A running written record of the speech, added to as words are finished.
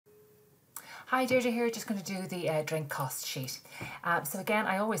Hi, Deirdre here, just going to do the drink cost sheet. So again,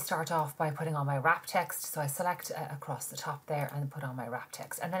 I always start off by putting on my wrap text. So I select across the top there and put on my wrap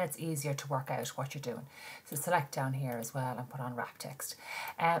text, and then it's easier to work out what you're doing. So select down here as well and put on wrap text.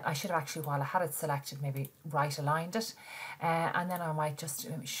 I should have actually, while I had it selected, maybe right aligned it. And then I might just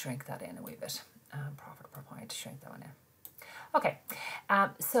shrink that in a wee bit. Profit per point, shrink that one in. Okay,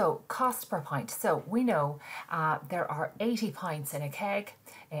 so cost per pint. So we know there are 80 pints in a keg,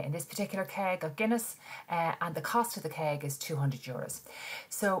 in this particular keg of Guinness, and the cost of the keg is €200.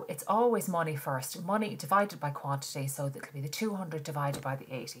 So it's always money first, money divided by quantity, so that could be the 200 divided by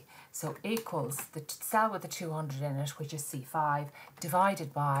the 80. So equals the cell with the 200 in it, which is C5,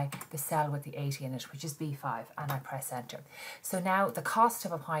 divided by the cell with the 80 in it, which is B5, and I press enter. So now the cost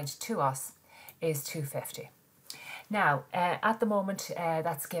of a pint to us is $2.50. Now, at the moment,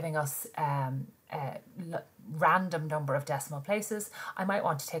 that's giving us random number of decimal places. I might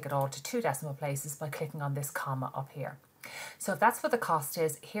want to take it all to 2 decimal places by clicking on this comma up here. So if that's what the cost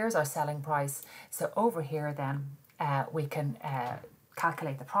is, here's our selling price. So over here then, we can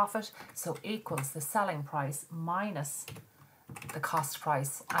calculate the profit. So equals the selling price minus the cost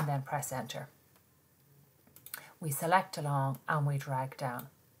price, and then press enter. We select along and we drag down.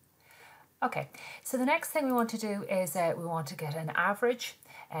 Okay, so the next thing we want to do is we want to get an average.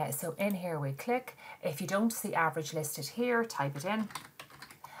 So in here we click. If you don't see average listed here, type it in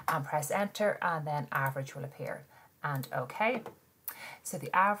and press enter, and then average will appear, and okay. So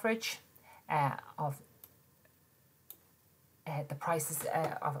the average of the prices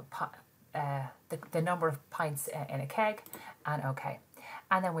of the number of pints in a keg, and okay.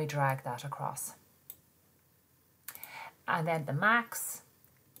 And then we drag that across. And then the max,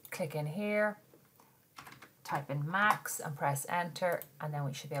 click in here, type in max and press enter, and then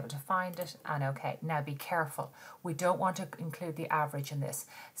we should be able to find it, and okay. Now be careful, we don't want to include the average in this.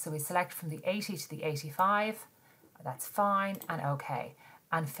 So we select from the 80 to the 85, that's fine, and okay,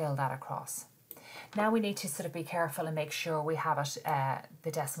 and fill that across. Now we need to sort of be careful and make sure we have it,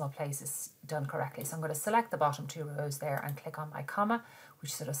 the decimal places done correctly. So I'm going to select the bottom 2 rows there and click on my comma,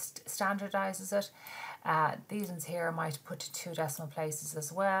 which sort of standardizes it. These ones here I might put to 2 decimal places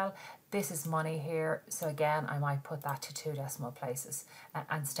as well. This is money here, so again I might put that to 2 decimal places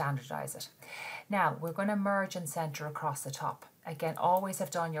and standardize it. Now we're going to merge and center across the top. Again, always have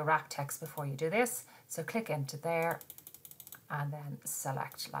done your wrap text before you do this. So click into there and then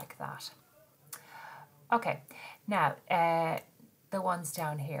select like that. Okay, now the ones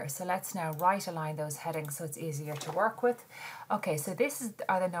down here. So let's now right align those headings so it's easier to work with. Okay, so this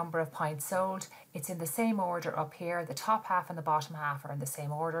are the number of pints sold. It's in the same order up here. The top half and the bottom half are in the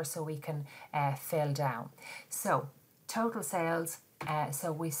same order, so we can fill down. So total sales,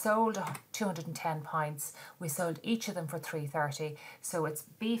 so we sold 210 pints. We sold each of them for $3.30. So it's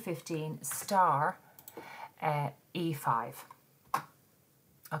B15 star E5.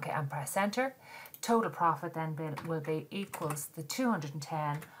 Okay, and press enter. Total profit then will be equals the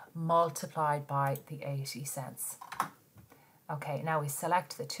 210 multiplied by the 80 cents. Okay, now we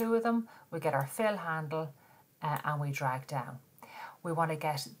select the 2 of them, we get our fill handle and we drag down. We want to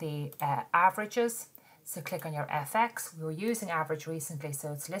get the averages, so click on your FX. We were using average recently,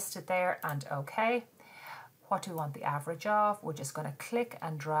 so it's listed there, and okay. What do we want the average of? We're just going to click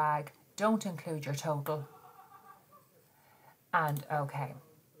and drag, don't include your total, and okay.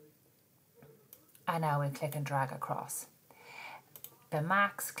 And now we click and drag across. The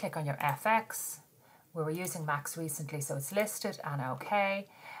max, click on your FX. We were using max recently, so it's listed, and okay.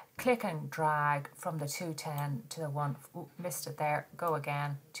 Click and drag from the 210 to the 1 listed there, go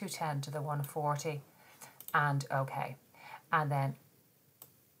again, 210 to the 140, and okay. And then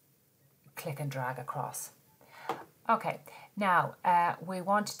click and drag across. Okay, now we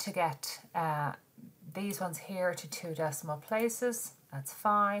want to get these ones here to 2 decimal places, that's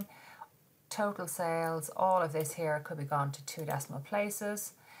fine. Total sales, all of this here could be gone to 2 decimal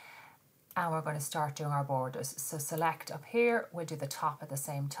places, and we're going to start doing our borders. So select up here, we'll do the top at the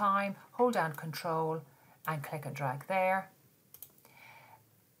same time, hold down Control and click and drag there.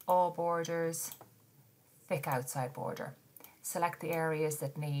 All borders, thick outside border. Select the areas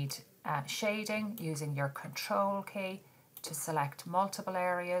that need shading using your Control key to select multiple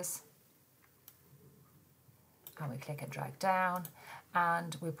areas, and we click and drag down,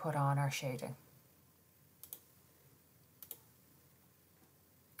 and we put on our shading.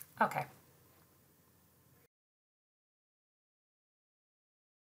 Okay.